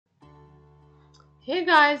Hey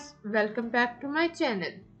guys, welcome back to my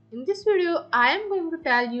channel. In this video, I am going to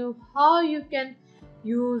tell you how you can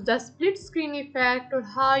use the split screen effect or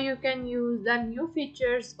how you can use the new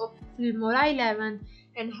features of Filmora 11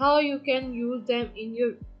 and how you can use them in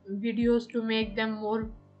your videos to make them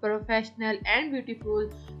more professional and beautiful.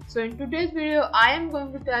 So in today's video, I am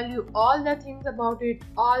going to tell you all the things about it,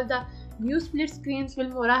 all the new split screens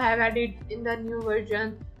Filmora have added in the new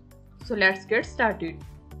version. So let's get started.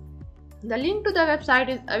 The link to the website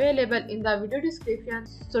is available in the video description.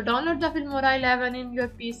 So download the Filmora 11 in your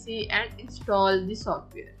PC and install the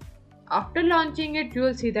software. After launching it, you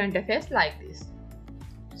will see the interface like this.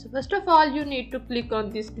 So first of all, you need to click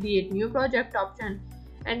on this create new project option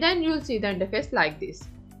and then you will see the interface like this.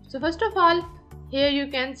 So first of all, here you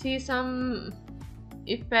can see some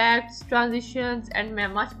effects, transitions and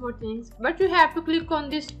much more things, but you have to click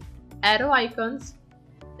on this arrow icons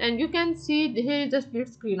and you can see here is the split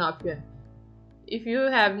screen option. If you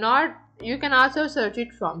have not, you can also search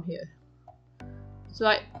it from here. So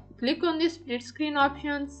I click on the split screen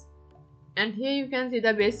options and here you can see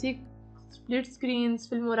the basic split screens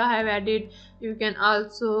Filmora have added. You can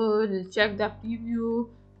also check the preview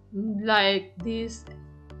like this,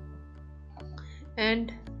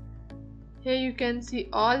 and here you can see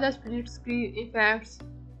all the split screen effects.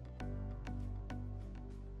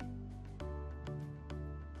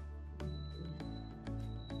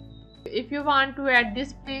 If you want to add this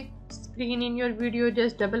split screen in your video,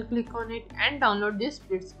 just double click on it and download this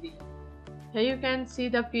split screen. Here you can see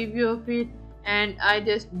the preview of it, and I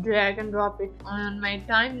just drag and drop it on my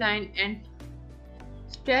timeline and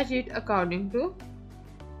stretch it according to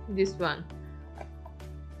this one.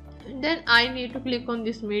 And then I need to click on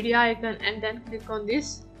this media icon and then click on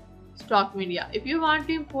this stock media. If you want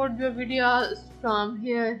to import your videos from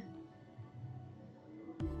here,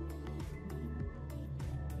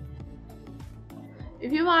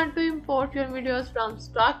 if you want to import your videos from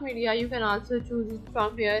stock media, you can also choose it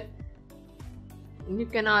from here. You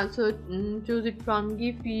can also choose it from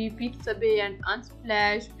Giphy, Pixabay and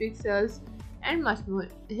Unsplash, Pixels and much more.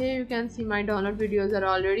 Here you can see my download videos are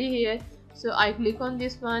already here. So I click on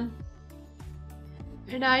this one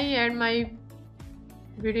and I add my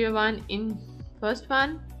video one in first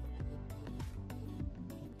one.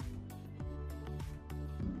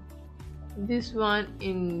 This one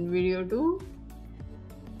in video 2.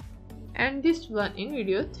 And this one in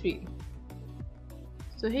video 3.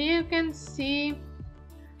 So here you can see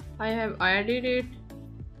I have added it.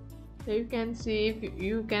 Here you can see if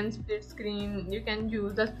you can split screen, you can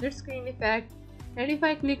use the split screen effect, and if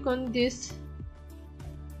I click on this,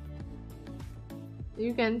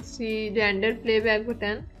 you can see render playback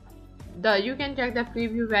button. You can check the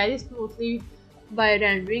preview very smoothly by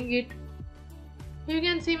rendering it. You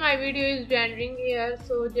can see my video is rendering here,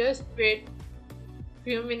 so just wait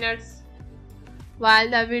few minutes while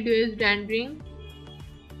the video is rendering.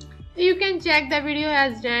 You can check the video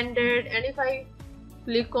has rendered, and if I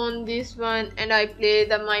click on this one and I play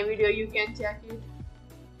my video, you can check it.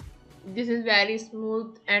 This is very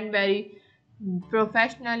smooth and very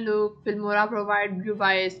professional look Filmora provides you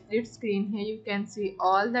by a split screen. Here you can see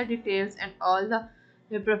all the details and all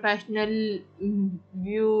the professional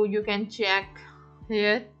view you can check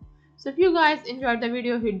here. So if you guys enjoyed the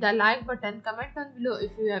video, hit the like button, comment down below if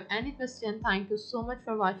you have any question. Thank you so much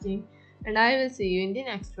for watching and I will see you in the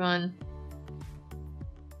next one.